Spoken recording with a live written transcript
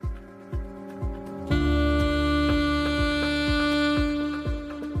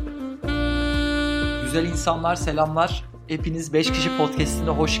Güzel insanlar, selamlar. Hepiniz 5 kişi podcast'ine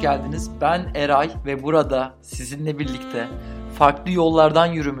hoş geldiniz. Ben Eray ve burada sizinle birlikte farklı yollardan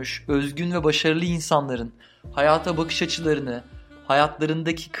yürümüş, özgün ve başarılı insanların hayata bakış açılarını,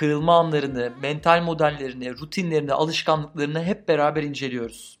 hayatlarındaki kırılma anlarını, mental modellerini, rutinlerini, alışkanlıklarını hep beraber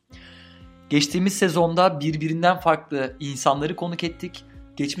inceliyoruz. Geçtiğimiz sezonda birbirinden farklı insanları konuk ettik.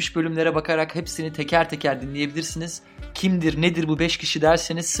 Geçmiş bölümlere bakarak hepsini teker teker dinleyebilirsiniz. Kimdir, nedir bu 5 kişi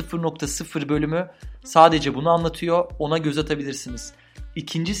derseniz 0.0 bölümü sadece bunu anlatıyor. Ona göz atabilirsiniz.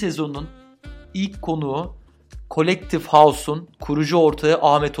 İkinci sezonun ilk konuğu Collective House'un kurucu ortağı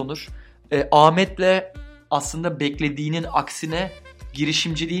Ahmet Onur. Ahmet'le aslında beklediğinin aksine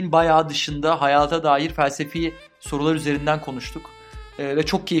girişimciliğin bayağı dışında hayata dair felsefi sorular üzerinden konuştuk. Ve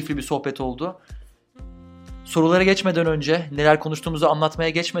çok keyifli bir sohbet oldu. Sorulara geçmeden önce, neler konuştuğumuzu anlatmaya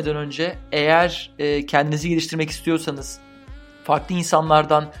geçmeden önce eğer kendinizi geliştirmek istiyorsanız, farklı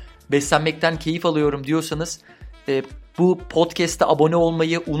insanlardan beslenmekten keyif alıyorum diyorsanız bu podcast'a abone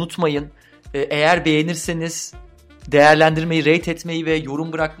olmayı unutmayın. Eğer beğenirseniz değerlendirmeyi, rate etmeyi ve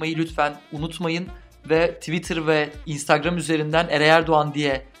yorum bırakmayı lütfen unutmayın. Ve Twitter ve Instagram üzerinden Eray Erdoğan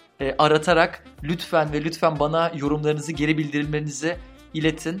diye aratarak lütfen bana yorumlarınızı, geri bildirimlerinizi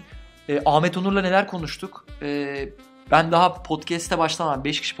iletin. Ahmet Onur'la neler konuştuk? Ben daha podcast'e başlamadan,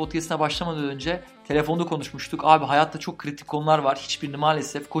 5 kişi podcast'ine başlamadan önce telefonda konuşmuştuk. Abi hayatta çok kritik konular var. Hiçbirini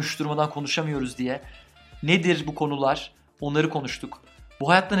maalesef koşuşturmadan konuşamıyoruz diye. Nedir bu konular? Onları konuştuk. Bu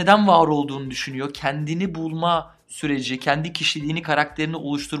hayatta neden var olduğunu düşünüyor? Kendini bulma süreci, kendi kişiliğini, karakterini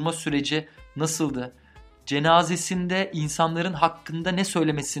oluşturma süreci nasıldı? Cenazesinde insanların hakkında ne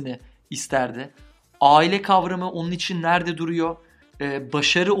söylemesini isterdi? Aile kavramı onun için nerede duruyor?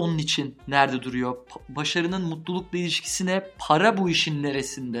 Başarı onun için nerede duruyor? Başarının mutlulukla ilişkisine para bu işin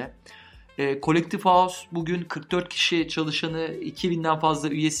neresinde? Collective House bugün 44 kişi çalışanı, 2000'den fazla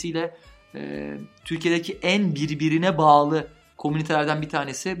üyesiyle Türkiye'deki en birbirine bağlı komünitelerden bir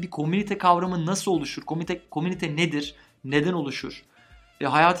tanesi. Bir komünite kavramı nasıl oluşur? Komünite nedir? Neden oluşur?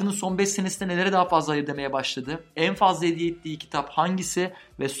 Hayatının son 5 senesinde nelere daha fazla hayır demeye başladı? En fazla hediye ettiği kitap hangisi?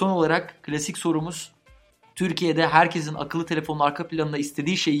 Ve son olarak klasik sorumuz, Türkiye'de herkesin akıllı telefonun arka planına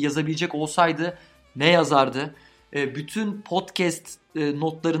istediği şeyi yazabilecek olsaydı ne yazardı? Bütün podcast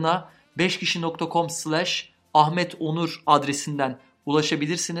notlarına 5kişi.com/Ahmet Onur adresinden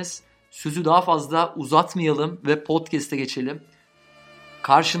ulaşabilirsiniz. Sözü daha fazla uzatmayalım ve podcast'e geçelim.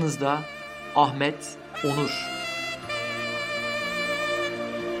 Karşınızda Ahmet Onur.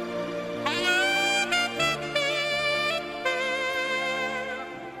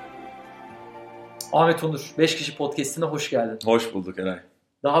 Ahmet Onur, 5 kişi podcast'ine hoş geldin. Hoş bulduk Eray.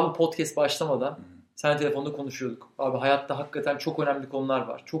 Daha bu podcast başlamadan seninle telefonda konuşuyorduk. Abi hayatta hakikaten çok önemli konular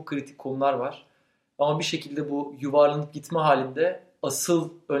var. Çok kritik konular var. Ama bir şekilde bu yuvarlanıp gitme halinde asıl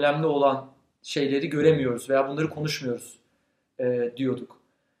önemli olan şeyleri göremiyoruz veya bunları konuşmuyoruz diyorduk.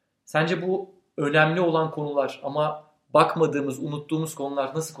 Sence bu önemli olan konular ama bakmadığımız, unuttuğumuz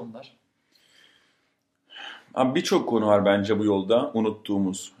konular nasıl konular? Abi birçok konu var bence bu yolda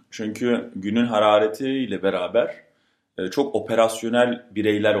unuttuğumuz. Çünkü günün hararetiyle beraber çok operasyonel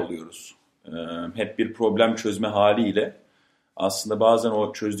bireyler oluyoruz. Hep bir problem çözme haliyle aslında bazen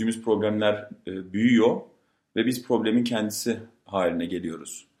o çözdüğümüz problemler büyüyor ve biz problemin kendisi haline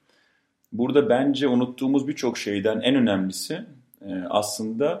geliyoruz. Burada bence unuttuğumuz birçok şeyden en önemlisi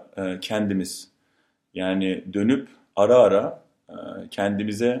aslında kendimiz. Yani dönüp ara ara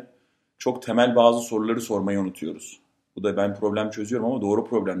kendimize çok temel bazı soruları sormayı unutuyoruz. Bu da ben problem çözüyorum ama doğru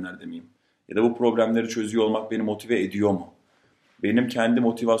problemler miyim? Ya da bu problemleri çözüyor olmak beni motive ediyor mu? Benim kendi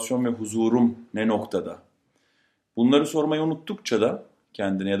motivasyon ve huzurum ne noktada? Bunları sormayı unuttukça da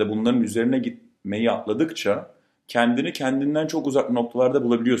kendine ya da bunların üzerine gitmeyi atladıkça kendini kendinden çok uzak noktalarda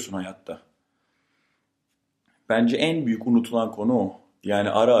bulabiliyorsun hayatta. Bence en büyük unutulan konu o. Yani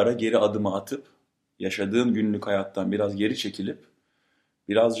ara ara geri adımı atıp yaşadığın günlük hayattan biraz geri çekilip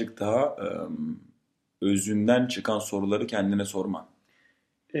birazcık daha özünden çıkan soruları kendine sorman.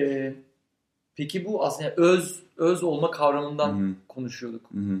 Peki bu aslında öz olma kavramından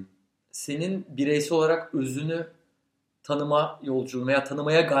konuşuyorduk. Hı-hı. Senin bireysel olarak özünü tanıma yolculuğu veya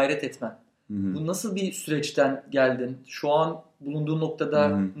tanımaya gayret etmen. Hı-hı. Bu nasıl bir süreçten geldin? Şu an bulunduğun noktada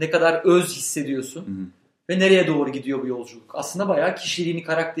Hı-hı. ne kadar öz hissediyorsun? Hı-hı. Ve nereye doğru gidiyor bu yolculuk? Aslında bayağı kişiliğini,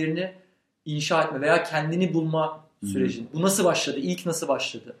 karakterini inşa etme veya kendini bulma sürecin. Hı-hı. Bu nasıl başladı? İlk nasıl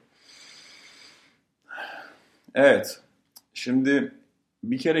başladı? Evet. Şimdi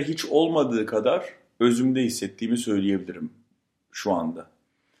bir kere hiç olmadığı kadar özümde hissettiğimi söyleyebilirim şu anda.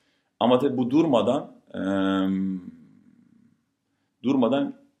 Ama tabii bu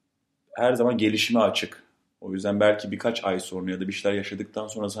durmadan her zaman gelişime açık O yüzden belki birkaç ay sonra ya da bir şeyler yaşadıktan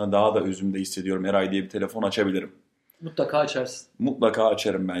sonra sana daha da özümde hissediyorum Eray diye bir telefon açabilirim. Mutlaka açarsın. Mutlaka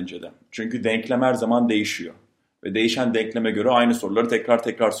açarım bence de. Çünkü denklem her zaman değişiyor. Ve değişen denkleme göre aynı soruları tekrar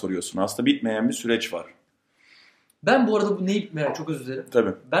tekrar soruyorsun. Aslında bitmeyen bir süreç var. Ben bu arada bu neyi bitmeyen, çok özür dilerim.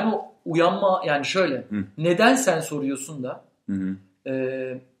 Tabii. Ben o uyanma, yani şöyle. Hı. Neden sen soruyorsun da? Hı.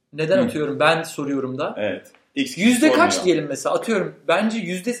 Neden atıyorum ben soruyorum da? Evet. Yüzde kaç diyelim mesela, atıyorum. Bence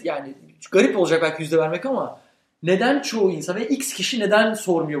yüzde, yani garip olacak belki yüzde vermek ama neden çoğu insan ve X kişi neden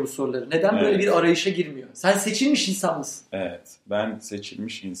sormuyor bu soruları? Neden böyle bir arayışa girmiyor? Sen seçilmiş insan mısın? Evet. Ben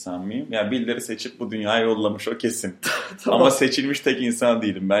seçilmiş insan mıyım? Yani birileri seçip bu dünyaya yollamış, o kesin. Tamam. Ama seçilmiş tek insan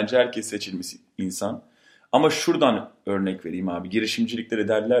değilim. Bence herkes seçilmiş insan. Ama şuradan örnek vereyim abi. Girişimcilikleri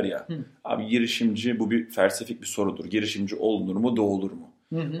derler ya. Abi girişimci, bu bir felsefik bir sorudur. Girişimci olunur mu, doğulur mu?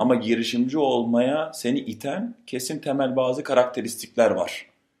 Ama girişimci olmaya seni iten kesin temel bazı karakteristikler var.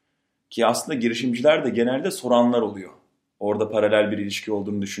 Ki aslında girişimciler de genelde soranlar oluyor. Orada paralel bir ilişki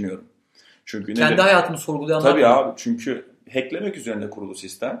olduğunu düşünüyorum. Çünkü kendi hayatını sorgulayanlar. Tabii abi, çünkü hacklemek üzerine kurulu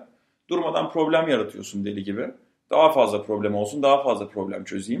sistem. Durmadan problem yaratıyorsun deli gibi. Daha fazla problem olsun, daha fazla problem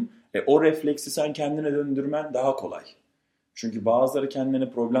çözeyim. O refleksi sen kendine döndürmen daha kolay. Çünkü bazıları kendine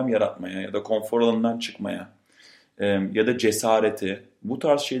problem yaratmaya ya da konfor alanından çıkmaya ya da cesareti, bu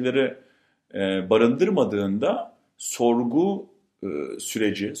tarz şeyleri barındırmadığında sorgu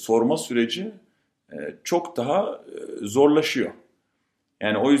süreci, sorma süreci çok daha zorlaşıyor.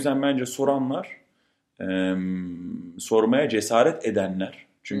 Yani o yüzden bence soranlar, sormaya cesaret edenler.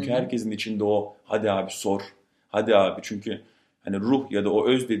 Çünkü herkesin içinde o hadi abi sor, hadi abi, çünkü hani ruh ya da o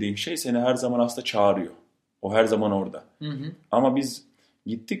öz dediğin şey seni her zaman aslında çağırıyor. O her zaman orada. Ama biz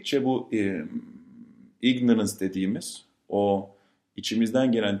gittikçe bu ignorance dediğimiz o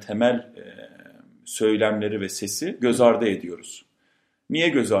içimizden gelen temel söylemleri ve sesi göz ardı ediyoruz. Niye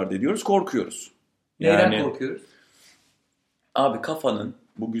göz ardı ediyoruz? Korkuyoruz. Neyden korkuyoruz? Abi kafanın,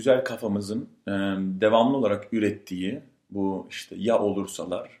 bu güzel kafamızın devamlı olarak ürettiği bu işte ya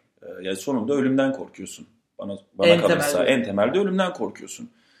olursalar, yani sonunda ölümden korkuyorsun. Bana kalırsa en temelde ölümden korkuyorsun.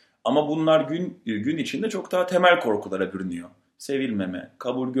 Ama bunlar gün içinde çok daha temel korkulara bürünüyor. Sevilmeme,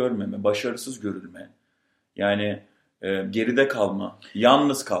 kabul görmeme, başarısız görülme. Yani geride kalma,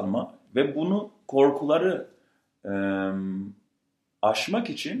 yalnız kalma ve bunu, korkuları aşmak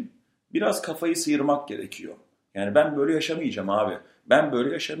için biraz kafayı sıyırmak gerekiyor. Yani ben böyle yaşamayacağım abi. Ben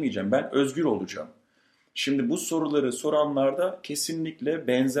böyle yaşamayacağım. Ben özgür olacağım. Şimdi bu soruları soranlarda kesinlikle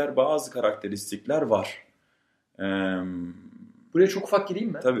benzer bazı karakteristikler var. Buraya çok ufak gireyim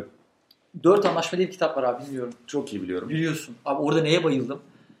mi? Tabii. 4 Anlaşma diye bir kitap var abi, bilmiyorum. Çok iyi biliyorum. Biliyorsun. Abi orada neye bayıldım?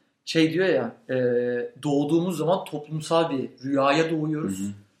 Şey diyor ya, doğduğumuz zaman toplumsal bir rüyaya doğuyoruz. Hı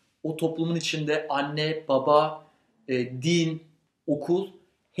hı. O toplumun içinde anne, baba, din, okul,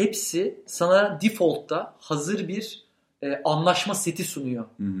 hepsi sana default'ta hazır bir anlaşma seti sunuyor.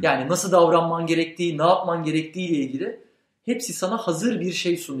 Hı hı. Yani nasıl davranman gerektiği, ne yapman gerektiği ile ilgili hepsi sana hazır bir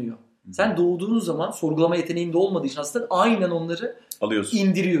şey sunuyor. Hı hı. Sen doğduğun zaman sorgulama yeteneğin de olmadığı için aslında aynen onları alıyorsun,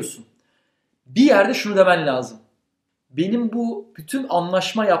 indiriyorsun. Bir yerde şunu demen lazım. Benim bu bütün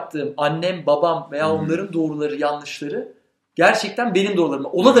anlaşma yaptığım annem, babam veya onların doğruları, yanlışları gerçekten benim doğrularım.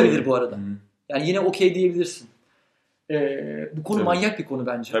 Olabilir bu arada. Yani yine okey diyebilirsin. Bu konu manyak bir konu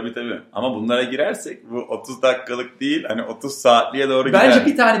bence. Tabii. Ama bunlara girersek bu 30 dakikalık değil, hani 30 saatliğe doğru gider. Bence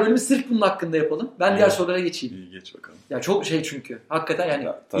bir tane bölümü sırf bunun hakkında yapalım. Ben diğer sorulara geçeyim. İyi, geç bakalım. Ya çok şey çünkü. Hakikaten yani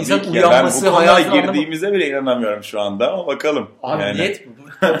ya, insan uyanması, ben bu konuya girdiğimize bile inanamıyorum şu anda ama bakalım. Abi yani. Niyet bu.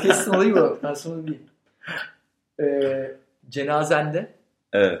 Kesin olayı bu. Ben sonra diyeyim. Cenazende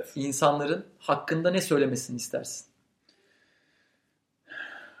insanların hakkında ne söylemesini istersin?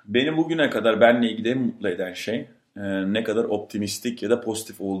 Beni bugüne kadar benle ilgili en mutlu eden şey ne kadar optimistik ya da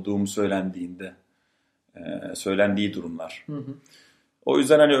pozitif olduğumu söylendiği durumlar. Hı hı. O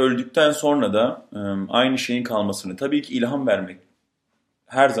yüzden hani öldükten sonra da aynı şeyin kalmasını, tabii ki ilham vermek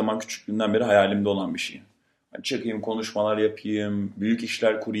her zaman küçüklüğümden beri hayalimde olan bir şey. Yani çıkayım, konuşmalar yapayım, büyük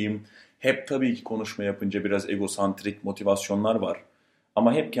işler kurayım. Hep tabii ki konuşma yapınca biraz egosantrik motivasyonlar var.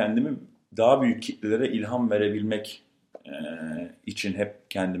 Ama hep kendimi daha büyük kitlelere ilham verebilmek için hep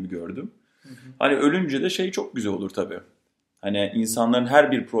kendimi gördüm. Hı hı. Hani ölünce de şey çok güzel olur tabii. Hani insanların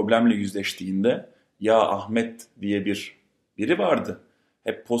her bir problemle yüzleştiğinde ya Ahmet diye biri vardı.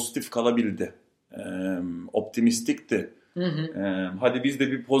 Hep pozitif kalabildi. Optimistikti. Hı hı. Hadi biz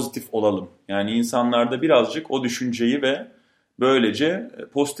de bir pozitif olalım. Yani insanlarda birazcık o düşünceyi ve böylece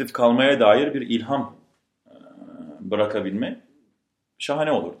pozitif kalmaya dair bir ilham bırakabilmek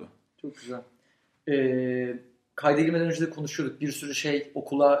şahane olurdu. Çok güzel. Kayda girmeden önce de konuşuyorduk. Bir sürü şey,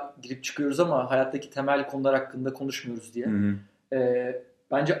 okula girip çıkıyoruz ama hayattaki temel konular hakkında konuşmuyoruz diye.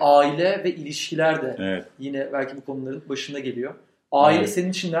 Bence aile ve ilişkiler de Evet. yine belki bu konuların başında geliyor. Aile Evet. senin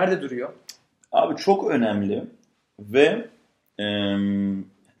için nerede duruyor? Abi çok önemli ve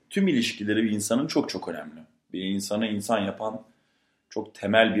tüm ilişkileri bir insanın çok çok önemli. Bir insanı insan yapan çok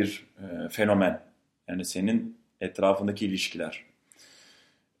temel bir fenomen. Yani senin etrafındaki ilişkiler.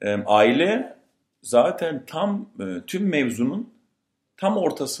 Aile zaten tam tüm mevzunun tam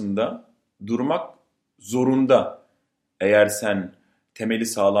ortasında durmak zorunda. Eğer sen temeli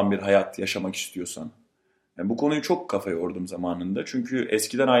sağlam bir hayat yaşamak istiyorsan. Yani bu konuyu çok kafa yordum zamanında. Çünkü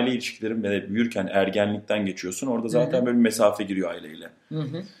eskiden aile ilişkilerim ve büyürken ergenlikten geçiyorsun. Orada zaten böyle bir mesafe giriyor aileyle.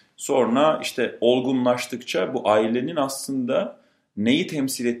 Sonra işte olgunlaştıkça bu ailenin aslında neyi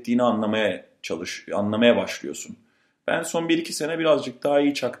temsil ettiğini anlamaya başlıyorsun. Ben son 1-2 sene birazcık daha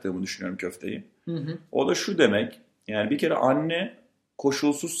iyi çaktığımı düşünüyorum köfteyi. O da şu demek, yani bir kere anne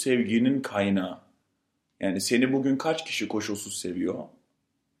koşulsuz sevginin kaynağı. Yani seni bugün kaç kişi koşulsuz seviyor?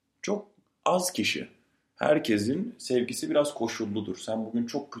 Çok az kişi. Herkesin sevgisi biraz koşulludur. Sen bugün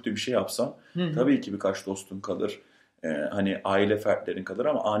çok kötü bir şey yapsan tabii ki birkaç dostun kalır. Hani aile fertlerin kalır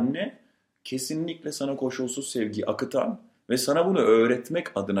ama anne kesinlikle sana koşulsuz sevgi akıtan ve sana bunu öğretmek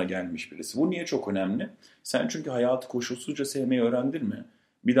adına gelmiş birisi. Bu niye çok önemli? Sen çünkü hayatı koşulsuzca sevmeyi öğrendin mi?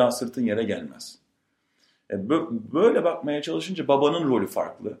 Bir daha sırtın yere gelmez. Böyle bakmaya çalışınca babanın rolü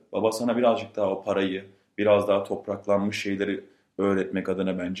farklı. Baba sana birazcık daha o parayı, biraz daha topraklanmış şeyleri öğretmek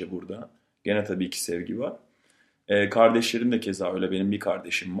adına bence burada. Gene tabii ki sevgi var. Kardeşlerim de keza öyle. Benim bir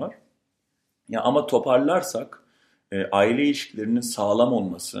kardeşim var. Ya ama toparlarsak aile ilişkilerinin sağlam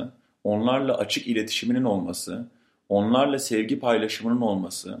olması, onlarla açık iletişiminin olması, onlarla sevgi paylaşımının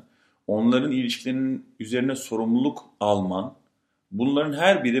olması, onların ilişkilerinin üzerine sorumluluk alman, bunların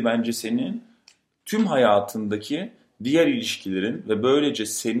her biri bence senin tüm hayatındaki diğer ilişkilerin ve böylece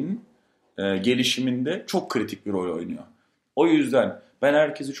senin gelişiminde çok kritik bir rol oynuyor. O yüzden ben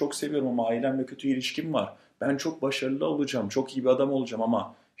herkesi çok seviyorum ama ailemle kötü ilişkim var. Ben çok başarılı olacağım, çok iyi bir adam olacağım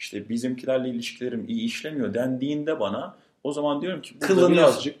ama işte bizimkilerle ilişkilerim iyi işlemiyor dendiğinde bana o zaman diyorum ki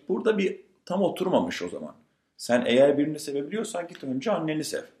burada bir tam oturmamış o zaman. Sen eğer birini sevebiliyorsan git önce anneni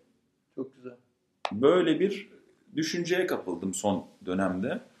sev. Çok güzel. Böyle bir düşünceye kapıldım son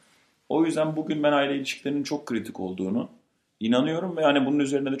dönemde. O yüzden bugün ben aile ilişkilerinin çok kritik olduğunu inanıyorum ve hani bunun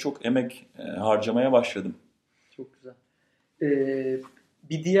üzerine de çok emek harcamaya başladım. Çok güzel.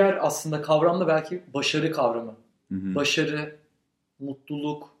 Bir diğer aslında kavram da belki başarı kavramı. Hı-hı. Başarı,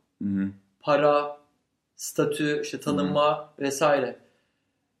 mutluluk, Hı-hı. para, statü, işte tanınma vesaire.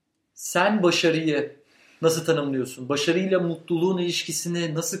 Sen başarıyı nasıl tanımlıyorsun? Başarıyla mutluluğun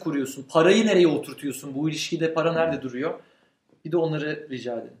ilişkisini nasıl kuruyorsun? Parayı nereye oturtuyorsun? Bu ilişkide para nerede duruyor? Bir de onları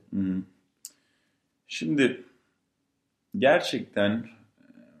rica edelim. Hı-hı. Şimdi gerçekten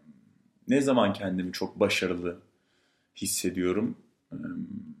ne zaman kendimi çok başarılı hissediyorum?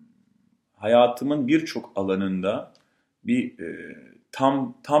 Hayatımın birçok alanında bir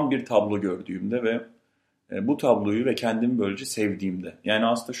tam bir tablo gördüğümde ve bu tabloyu ve kendimi böylece sevdiğimde. Yani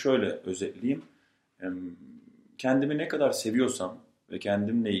aslında şöyle özetleyeyim. Kendimi ne kadar seviyorsam ve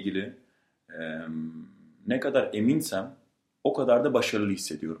kendimle ilgili ne kadar eminsem o kadar da başarılı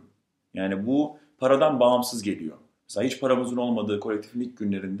hissediyorum. Yani bu paradan bağımsız geliyor. Mesela hiç paramızın olmadığı kolektifin ilk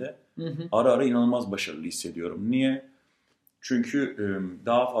günlerinde ara ara inanılmaz başarılı hissediyorum. Niye? Çünkü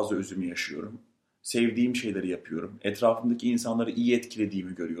daha fazla özümü yaşıyorum. Sevdiğim şeyleri yapıyorum. Etrafımdaki insanları iyi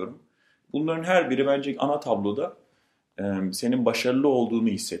etkilediğimi görüyorum. Bunların her biri bence ana tabloda senin başarılı olduğunu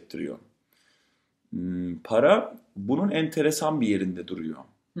hissettiriyor. Para bunun enteresan bir yerinde duruyor.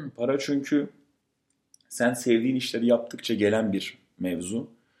 Para çünkü sen sevdiğin işleri yaptıkça gelen bir mevzu.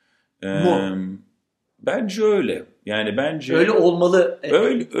 Bence öyle. Yani bence öyle olmalı.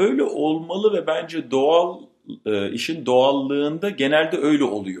 Öyle olmalı ve bence işin doğallığında genelde öyle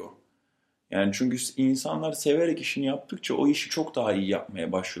oluyor. Yani çünkü insanlar severek işini yaptıkça o işi çok daha iyi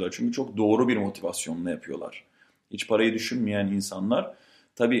yapmaya başlıyorlar. Çünkü çok doğru bir motivasyonla yapıyorlar. Hiç parayı düşünmeyen insanlar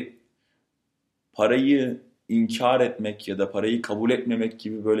tabii parayı inkar etmek ya da parayı kabul etmemek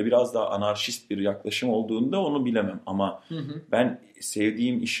gibi böyle biraz daha anarşist bir yaklaşım olduğunda onu bilemem. Ama ben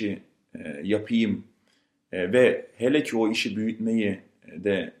sevdiğim işi yapayım ve hele ki o işi büyütmeyi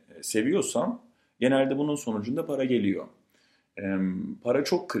de seviyorsam genelde bunun sonucunda para geliyor. Para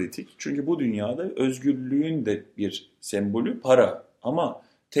çok kritik çünkü bu dünyada özgürlüğün de bir sembolü para ama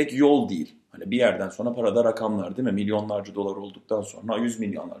tek yol değil. Hani bir yerden sonra parada rakamlar değil mi? Milyonlarca dolar olduktan sonra 100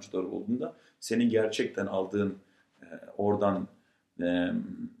 milyonlarca dolar olduğunda senin gerçekten aldığın oradan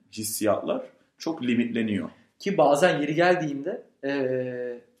hissiyatlar çok limitleniyor. Ki bazen yeri geldiğinde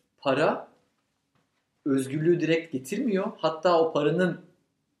para özgürlüğü direkt getirmiyor. Hatta o paranın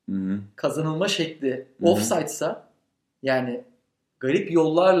kazanılma şekli offside'sa yani garip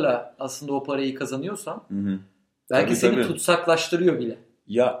yollarla aslında o parayı kazanıyorsan belki Tabii, seni tabii. tutsaklaştırıyor bile.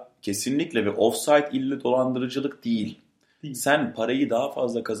 Ya kesinlikle, ve offside ille dolandırıcılık değil. Sen parayı daha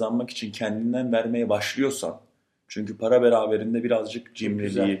fazla kazanmak için kendinden vermeye başlıyorsan, çünkü para beraberinde birazcık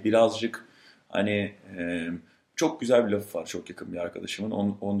cimriliği, birazcık hani çok güzel bir lafı var çok yakın bir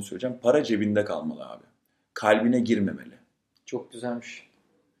arkadaşımın, onu söyleyeceğim. Para cebinde kalmalı abi. Kalbine girmemeli. Çok güzelmiş.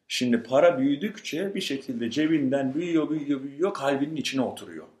 Şimdi para büyüdükçe bir şekilde cebinden büyüyor, kalbinin içine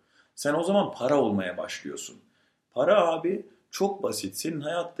oturuyor. Sen o zaman para olmaya başlıyorsun. Para abi çok basit. Senin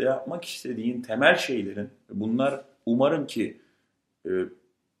hayatta yapmak istediğin temel şeylerin, bunlar umarım ki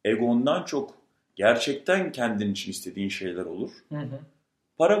egondan çok gerçekten kendin için istediğin şeyler olur.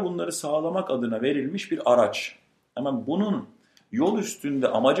 Para bunları sağlamak adına verilmiş bir araç. Ama bunun yol üstünde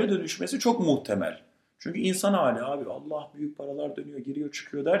amaca dönüşmesi çok muhtemel. Çünkü insan hali abi, Allah büyük paralar dönüyor, giriyor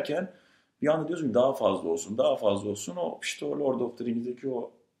çıkıyor derken bir anda diyorsun ki daha fazla olsun, daha fazla olsun. O işte o Lord of the Rings'deki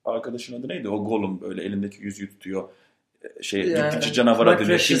o arkadaşın adı neydi? O Gollum, böyle elindeki yüzüğü tutuyor. Gittikçe canavara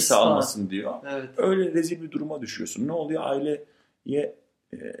dönüyor, kimse almasın diyor. Evet. Öyle rezil bir duruma düşüyorsun. Ne oluyor? Aileye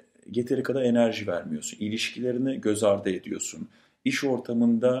yeteri kadar enerji vermiyorsun. İlişkilerini göz ardı ediyorsun. İş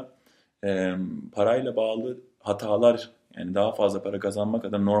ortamında parayla bağlı hatalar, yani daha fazla para kazanmak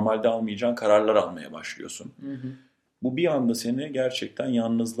adına normalde almayacağın kararlar almaya başlıyorsun. Bu bir anda seni gerçekten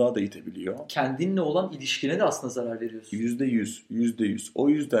yalnızlığa da itebiliyor. Kendinle olan ilişkine de aslında zarar veriyorsun. %100. O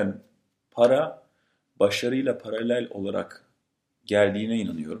yüzden para başarıyla paralel olarak geldiğine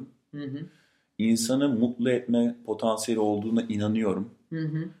inanıyorum. İnsanı mutlu etme potansiyeli olduğuna inanıyorum.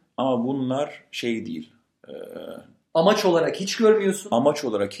 Ama bunlar şey değil. Amaç olarak hiç görmüyorsun. Amaç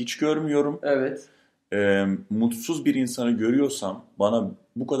olarak hiç görmüyorum. Evet. Mutsuz bir insanı görüyorsam, bana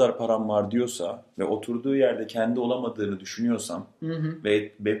bu kadar param var diyorsa ve oturduğu yerde kendi olamadığını düşünüyorsam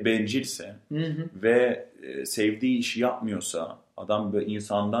ve bencilse ve sevdiği işi yapmıyorsa, adam böyle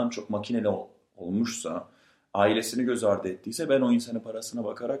insandan çok makineli olmuşsa, ailesini göz ardı ettiyse, ben o insanın parasına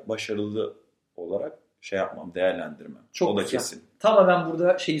bakarak başarılı olarak değerlendirmem. Çok o da güzel. kesin. Tamamen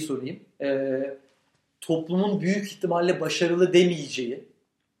burada şeyi sorayım. Toplumun büyük ihtimalle başarılı demeyeceği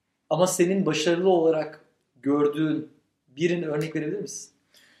ama senin başarılı olarak gördüğün birine örnek verebilir misin?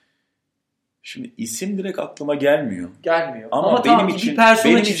 Şimdi isim direkt aklıma gelmiyor. Ama benim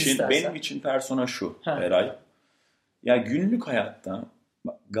için persona şu Eray. Ya günlük hayatta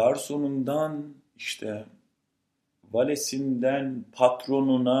garsonundan işte valesinden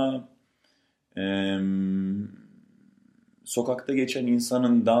patronuna, sokakta geçen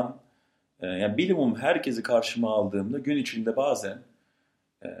insanından, yani bilimum herkesi karşıma aldığımda gün içinde bazen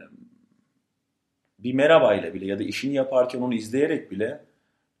bir merhabayla bile ya da işini yaparken onu izleyerek bile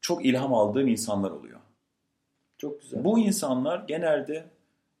çok ilham aldığım insanlar oluyor. Çok güzel. Bu insanlar genelde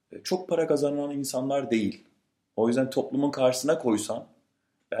çok para kazanan insanlar değil. O yüzden toplumun karşısına koysan,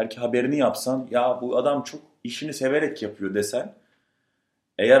 belki haberini yapsan, ya bu adam çok işini severek yapıyor desen,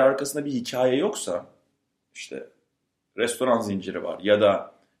 eğer arkasında bir hikaye yoksa, işte restoran zinciri var ya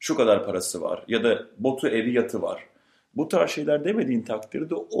da şu kadar parası var ya da botu evi yatı var, bu tarz şeyler demediğin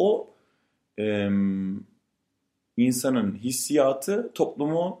takdirde o insanın hissiyatı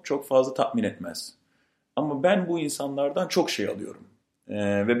toplumu çok fazla tatmin etmez. Ama ben bu insanlardan çok şey alıyorum.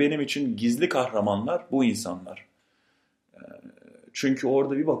 Ve benim için gizli kahramanlar bu insanlar. Çünkü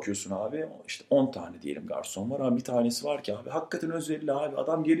orada bir bakıyorsun abi, işte 10 tane diyelim garson var ama bir tanesi var ki abi hakikaten özverili abi.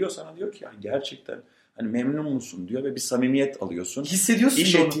 Adam geliyor sana diyor ki yani gerçekten hani memnun musun diyor ve bir samimiyet alıyorsun. Hissediyorsun.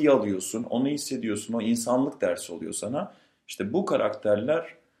 İş etiği alıyorsun. Onu hissediyorsun. O insanlık dersi oluyor sana. İşte bu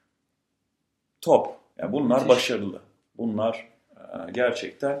karakterler top. Yani bunlar müthiş. Başarılı. Bunlar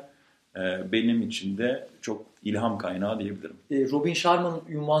gerçekten benim için de çok ilham kaynağı diyebilirim. Robin Sharma'nın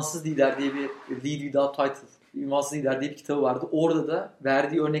Ünvansız Lider diye bir Lead Without Title, Ünvansız Lider diye bir kitabı vardı. Orada da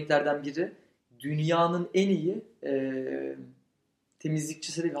verdiği örneklerden biri dünyanın en iyi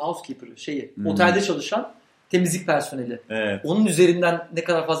temizlikçisi değil, housekeeper'ı, otelde çalışan temizlik personeli. Evet. Onun üzerinden ne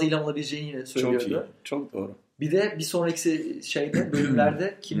kadar fazla ilham alabileceğini yine söylüyordu. Çok iyi, çok doğru. Bir de bir sonraki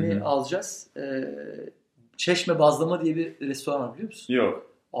bölümlerde kimi alacağız? Çeşme Bazlama diye bir restoran var, biliyor musun? Yok.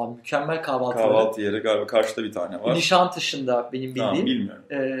 Abi mükemmel kahvaltıları. Kahvaltı yeri galiba karşıda bir tane var. Nişantaşı'nda benim bildiğim. Tamam, bilmiyorum.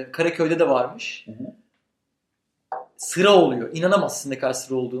 Karaköy'de de varmış. Sıra oluyor. İnanamazsın ne kadar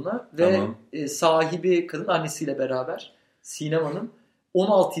sıra olduğuna. Tamam. Ve sahibi kadın annesiyle beraber, Sinem Hanım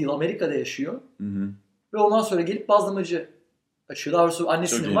 16 yıl Amerika'da yaşıyor. Ve ondan sonra gelip bazlamacı açıyor. Daha doğrusu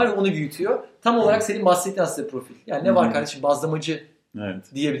annesinin var ve onu büyütüyor. Tam olarak senin bahsettiğin aslında profil. Yani ne var kardeşim, bazlamacı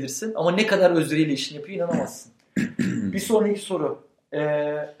diyebilirsin. Ama ne kadar özveriyle işini yapıyor inanamazsın. Bir sonraki soru.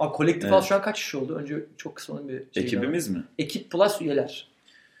 Kolektif Al şu an kaç kişi oldu? Önce çok kısa onun bir şey. Ekibimiz mi? Ekip plus üyeler.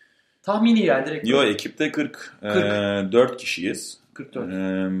 Tahmini yani direkt. Yok, ekipte 44 kişiyiz.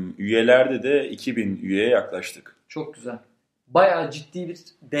 44. Üyelerde de 2000 üyeye yaklaştık. Çok güzel. Bayağı ciddi bir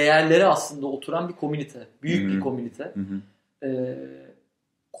değerleri aslında oturan bir komünite. Büyük bir komünite.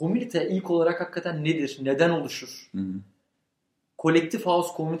 Komünite ilk olarak hakikaten nedir? Neden oluşur? Kolektif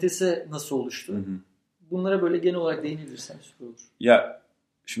House komünitesi nasıl oluştu? Bunlara böyle genel olarak değinebilirsen süper olur. Ya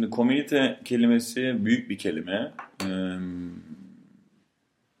şimdi komünite kelimesi büyük bir kelime.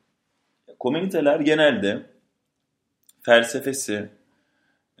 Komüniteler genelde felsefesi,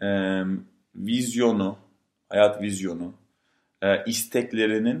 vizyonu, hayat vizyonu,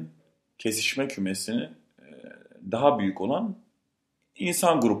 isteklerinin kesişme kümesini daha büyük olan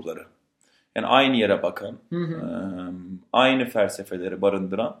insan grupları. Yani aynı yere bakan, aynı felsefeleri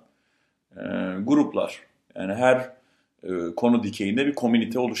barındıran gruplar. Yani her konu dikeyinde bir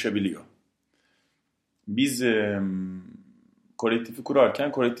komünite oluşabiliyor. Biz kolektifi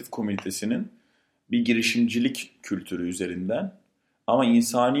kurarken kolektif komünitesinin bir girişimcilik kültürü üzerinden ama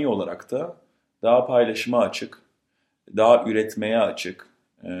insani olarak da daha paylaşıma açık, daha üretmeye açık,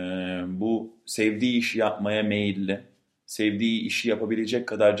 bu sevdiği işi yapmaya meyilli, sevdiği işi yapabilecek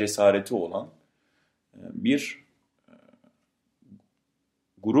kadar cesareti olan bir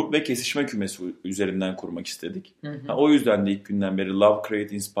grup ve kesişme kümesi üzerinden kurmak istedik. O yüzden de ilk günden beri Love,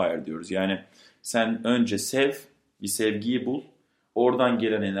 Create, Inspire diyoruz. Yani sen önce sev, bir sevgiyi bul, oradan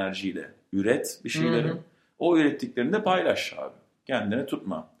gelen enerjiyle üret bir şeyleri. O ürettiklerini de paylaş abi. Kendine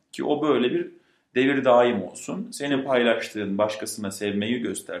tutma. Ki o böyle bir devir daim olsun. Senin paylaştığın başkasına sevmeyi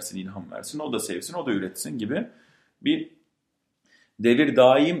göstersin, ilham versin. O da sevsin, o da üretsin gibi bir devir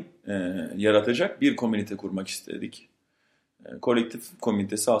daim yaratacak bir komünite kurmak istedik. Kolektif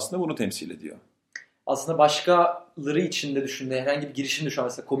komünitesi aslında bunu temsil ediyor. Aslında başkaları için de düşündüğü herhangi bir girişim düşün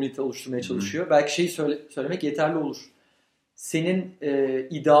mesela komünite oluşturmaya çalışıyor. Belki şeyi söylemek yeterli olur. Senin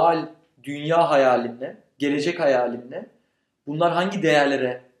ideal dünya hayalinle, gelecek hayalinle bunlar hangi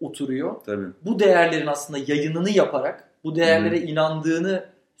değerlere oturuyor? Tabii. Bu değerlerin aslında yayınını yaparak, bu değerlere inandığını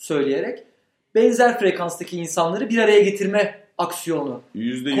söyleyerek benzer frekanstaki insanları bir araya getirme aksiyonu.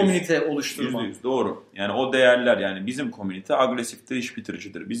 %100. Komünite oluşturma. %100 doğru. Yani o değerler, yani bizim komünite agresiftir, iş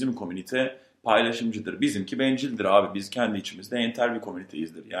bitiricidir. Bizim komünite paylaşımcıdır. Bizimki bencildir abi. Biz kendi içimizde entel bir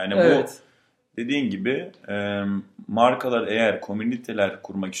komüniteyizdir. Yani bu dediğin gibi markalar eğer komüniteler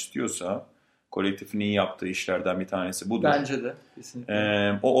kurmak istiyorsa kolektifin iyi yaptığı işlerden bir tanesi budur. Bence de.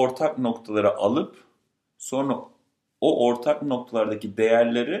 Kesinlikle. O ortak noktaları alıp sonra o ortak noktalardaki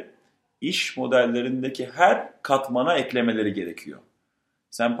değerleri iş modellerindeki her katmana eklemeleri gerekiyor.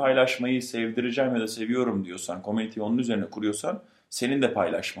 Sen paylaşmayı sevdireceğim ya da seviyorum diyorsan, komüniteyi onun üzerine kuruyorsan senin de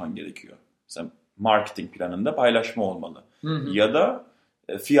paylaşman gerekiyor. Sen marketing planında paylaşma olmalı. Ya da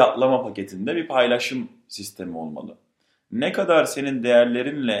fiyatlama paketinde bir paylaşım sistemi olmalı. Ne kadar senin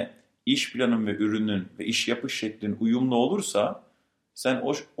değerlerinle iş planın ve ürünün ve iş yapış şeklin uyumlu olursa sen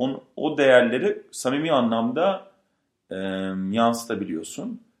o değerleri samimi anlamda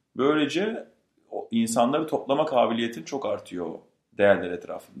yansıtabiliyorsun. Böylece o insanları toplama kabiliyetin çok artıyor o değerler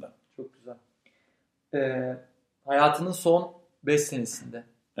etrafında. Çok güzel. Hayatının son 5 senesinde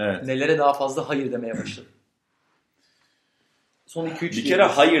nelere daha fazla hayır demeye başladın? Son 2-3 Bir kere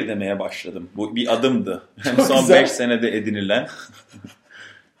hayır demeye başladım. Bu bir adımdı. Son 5 senede edinilen.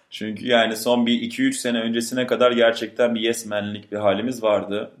 Çünkü yani son bir 2-3 sene öncesine kadar gerçekten bir yes man'lik bir halimiz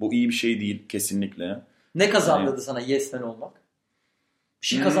vardı. Bu iyi bir şey değil kesinlikle. Ne kazandırdı sana yes man olmak? Bir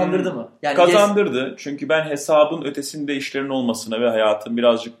şey kazandırdı mı? Yani kazandırdı. Çünkü ben hesabın ötesinde işlerin olmasına ve hayatın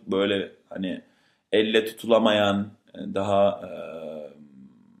birazcık böyle hani elle tutulamayan, daha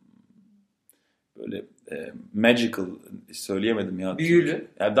böyle magical söyleyemedim ya. Büyülü.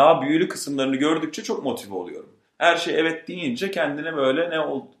 Yani daha büyülü kısımlarını gördükçe çok motive oluyorum. Her şey evet deyince kendine böyle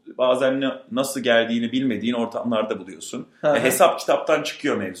bazen nasıl geldiğini bilmediğin ortamlarda buluyorsun. Hesap kitaptan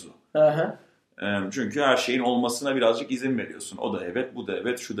çıkıyor mevzu. Çünkü her şeyin olmasına birazcık izin veriyorsun. O da evet, bu da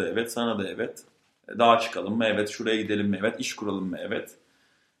evet, şu da evet, sana da evet. Dağa çıkalım mı? Evet. Şuraya gidelim mi? Evet. İş kuralım mı? Evet.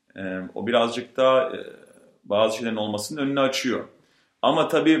 O birazcık da bazı şeylerin olmasının önünü açıyor. Ama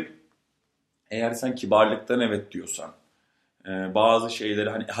tabii eğer sen kibarlıktan evet diyorsan, bazı şeyleri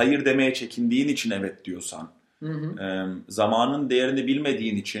hani hayır demeye çekindiğin için evet diyorsan, zamanın değerini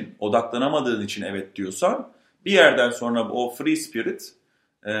bilmediğin için, odaklanamadığın için evet diyorsan, bir yerden sonra o free spirit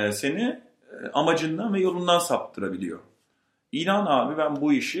seni amacından ve yolundan saptırabiliyor. İnan abi ben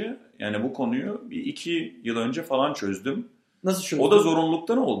bu işi, yani bu konuyu 2 yıl önce falan çözdüm. Nasıl çözdün? O da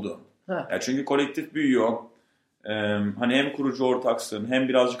zorunluluktan oldu. Ya çünkü kolektif büyüyor. Hani hem kurucu ortaksın, hem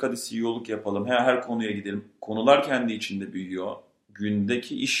birazcık hadi CEO'luk yapalım, her konuya gidelim. Konular kendi içinde büyüyor.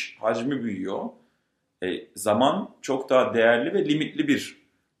 Gündeki iş hacmi büyüyor. Zaman çok daha değerli ve limitli bir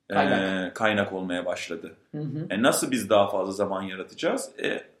kaynak olmaya başladı. Hı hı. Nasıl biz daha fazla zaman yaratacağız?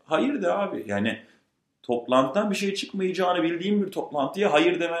 Hayır de abi. Yani toplantıdan bir şey çıkmayacağını bildiğim bir toplantıya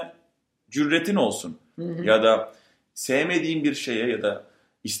hayır deme cüretin olsun. Hı hı. Ya da sevmediğim bir şeye ya da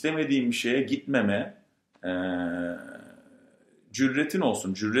istemediğim bir şeye gitmeme cüretin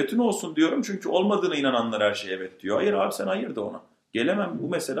olsun. Cüretin olsun diyorum çünkü olmadığına inananlar her şeye evet diyor. Hayır abi sen hayır de ona. Gelemem bu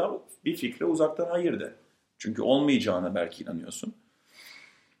mesela bir fikre uzaktan hayır de. Çünkü olmayacağına belki inanıyorsun.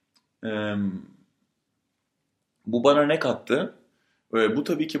 Bu bana ne kattı? Bu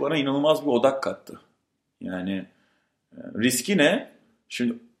tabii ki bana inanılmaz bir odak kattı. Yani riski ne?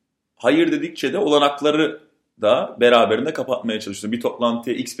 Şimdi hayır dedikçe de olanakları da beraberinde kapatmaya çalıştım. Bir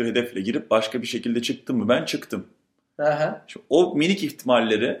toplantıya X bir hedefle girip başka bir şekilde çıktım mı? Ben çıktım. Aha. Şimdi o minik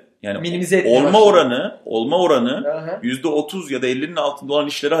ihtimalleri yani minimize olma oranı %30 ya da 50'nin altında olan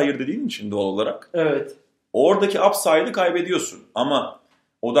işlere hayır dediğin için doğal olarak. Evet. Oradaki upside'ı kaybediyorsun. Ama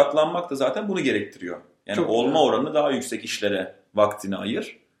odaklanmak da zaten bunu gerektiriyor. Yani çok olma güzel. oranı daha yüksek işlere vaktini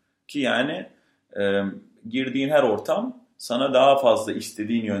ayır. Ki yani girdiğin her ortam sana daha fazla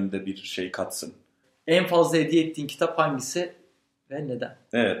istediğin yönde bir şey katsın. En fazla hediye ettiğin kitap hangisi ve neden?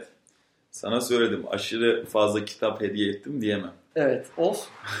 Evet. Sana söyledim. Aşırı fazla kitap hediye ettim diyemem. Evet. Olsun.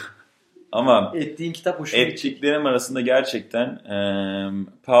 Ama ettiğin kitap hoşuma gitti. ettiklerim arasında gerçekten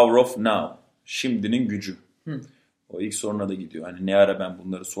Power of Now. Şimdinin gücü. O ilk soruna da gidiyor. Hani ne ara ben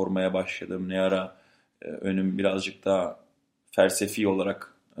bunları sormaya başladım. Ne ara önüm birazcık daha felsefi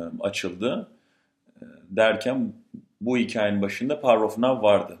olarak açıldı. Derken bu hikayenin başında Power of Now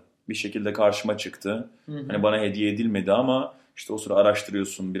vardı. Bir şekilde karşıma çıktı. Hani bana hediye edilmedi ama işte o sıra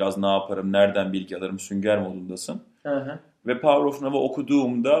araştırıyorsun. Biraz ne yaparım, nereden bilgi alırım, sünger modundasın. Ve Power of Now'ı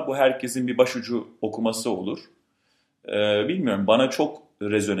okuduğumda bu herkesin bir başucu okuması olur. Bilmiyorum bana çok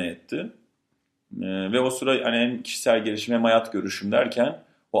rezone etti. Ve o sıra hani hem kişisel gelişim hem hayat görüşüm derken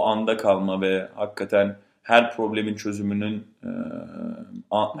o anda kalma ve hakikaten her problemin çözümünün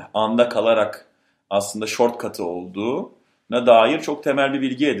anda kalarak aslında shortcut'ı olduğuna dair çok temel bir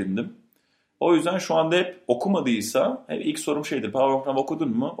bilgi edindim. O yüzden şu anda hep okumadıysa hep ilk sorum şeydir. Power of Now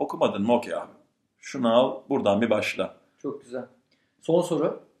okudun mu? Okumadın mı? Okey abi. Şunu al buradan bir başla. Çok güzel. Son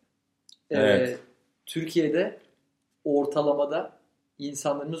soru. Evet. Türkiye'de ortalamada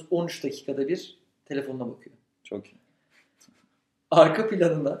insanlarımız 13 dakikada bir telefonuna bakıyor. Çok iyi. Arka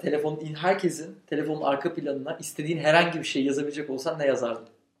planına, herkesin telefonun arka planına istediğin herhangi bir şey yazabilecek olsan ne yazardın?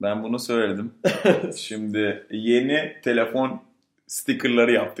 Ben bunu söyledim. Şimdi yeni telefon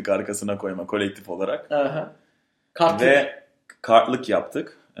stickerları yaptık arkasına koyma kolektif olarak. Aha. Kartlık. Ve kartlık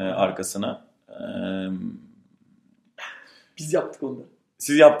yaptık arkasına. Biz yaptık onları.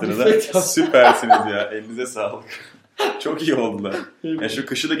 Siz yaptınız ha? Süpersiniz ya. Elinize sağlık. Çok iyi oldular. Yani şu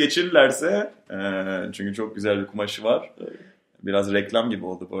kışı da geçirirlerse çünkü çok güzel bir kumaşı var. Biraz reklam gibi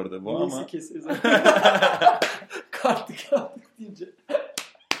oldu bu arada bu ama. Keseriz. Kartlık deyince.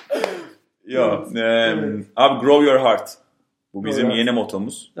 Yok. Abi Grow Your Heart. Bu bizim yeni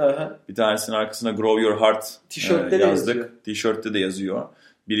motomuz. Aha. Bir tanesinin arkasına Grow Your Heart Tişörtte yazdık. Tişörtte de yazıyor.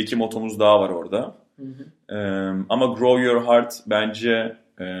 Bir iki motomuz daha var orada. Ama Grow Your Heart bence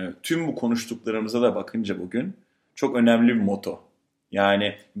tüm bu konuştuklarımıza da bakınca bugün çok önemli bir moto.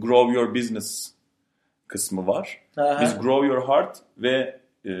 Yani Grow Your Business kısmı var. Aha. Biz Grow Your Heart ve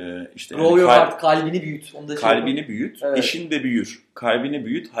işte Grow Your Heart, kalbini büyüt. Onu da kalbini büyüt, evet. işin de büyür. Kalbini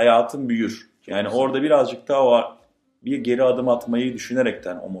büyüt, hayatın büyür. Yani orada birazcık daha bir geri adım atmayı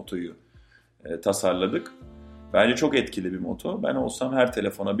düşünerekten o motoyu tasarladık. Bence çok etkili bir moto. Ben olsam her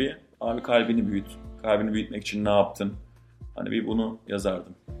telefona bir abi kalbini büyüt. Kalbini büyütmek için ne yaptın? Hani bir bunu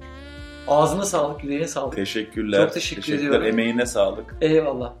yazardım. Ağzına sağlık, yüreğine sağlık. Teşekkürler. Çok teşekkür ediyorum. Emeğine sağlık.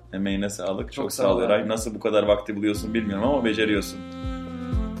 Eyvallah. Emeğine sağlık. Çok sağ ol Eray. Nasıl bu kadar vakti buluyorsun bilmiyorum ama beceriyorsun.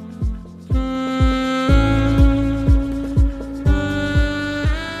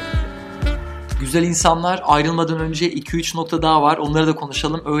 Güzel insanlar, ayrılmadan önce 2-3 nokta daha var. Onları da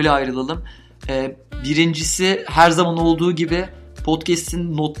konuşalım. Öyle ayrılalım. Birincisi her zaman olduğu gibi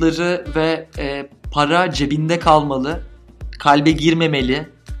podcast'in notları ve para cebinde kalmalı. Kalbe girmemeli.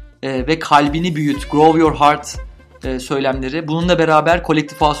 Ve kalbini büyüt, grow your heart söylemleri. Bununla beraber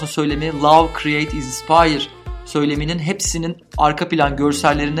Kolektif House'un söylemi Love, Create, Inspire söyleminin hepsinin arka plan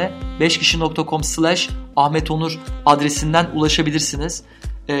görsellerine 5kişi.com/Ahmet Onur adresinden ulaşabilirsiniz.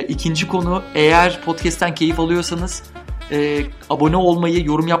 İkinci konu, eğer podcast'ten keyif alıyorsanız abone olmayı,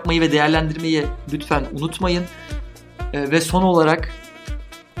 yorum yapmayı ve değerlendirmeyi lütfen unutmayın. Ve son olarak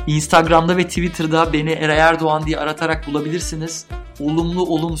Instagram'da ve Twitter'da beni Eray Erdoğan diye aratarak bulabilirsiniz. Olumlu,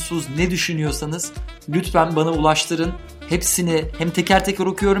 olumsuz ne düşünüyorsanız lütfen bana ulaştırın. Hepsini hem teker teker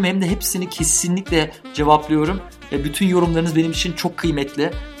okuyorum hem de hepsini kesinlikle cevaplıyorum. Bütün yorumlarınız benim için çok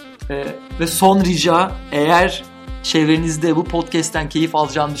kıymetli. Ve son rica, eğer çevrenizde bu podcast'ten keyif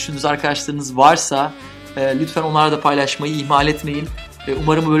alacağını düşündüğünüz arkadaşlarınız varsa lütfen onlarla da paylaşmayı ihmal etmeyin.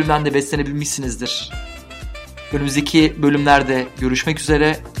 Umarım bu bölümden de beslenebilmişsinizdir. Önümüzdeki bölümlerde görüşmek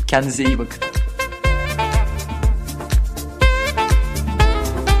üzere. Kendinize iyi bakın.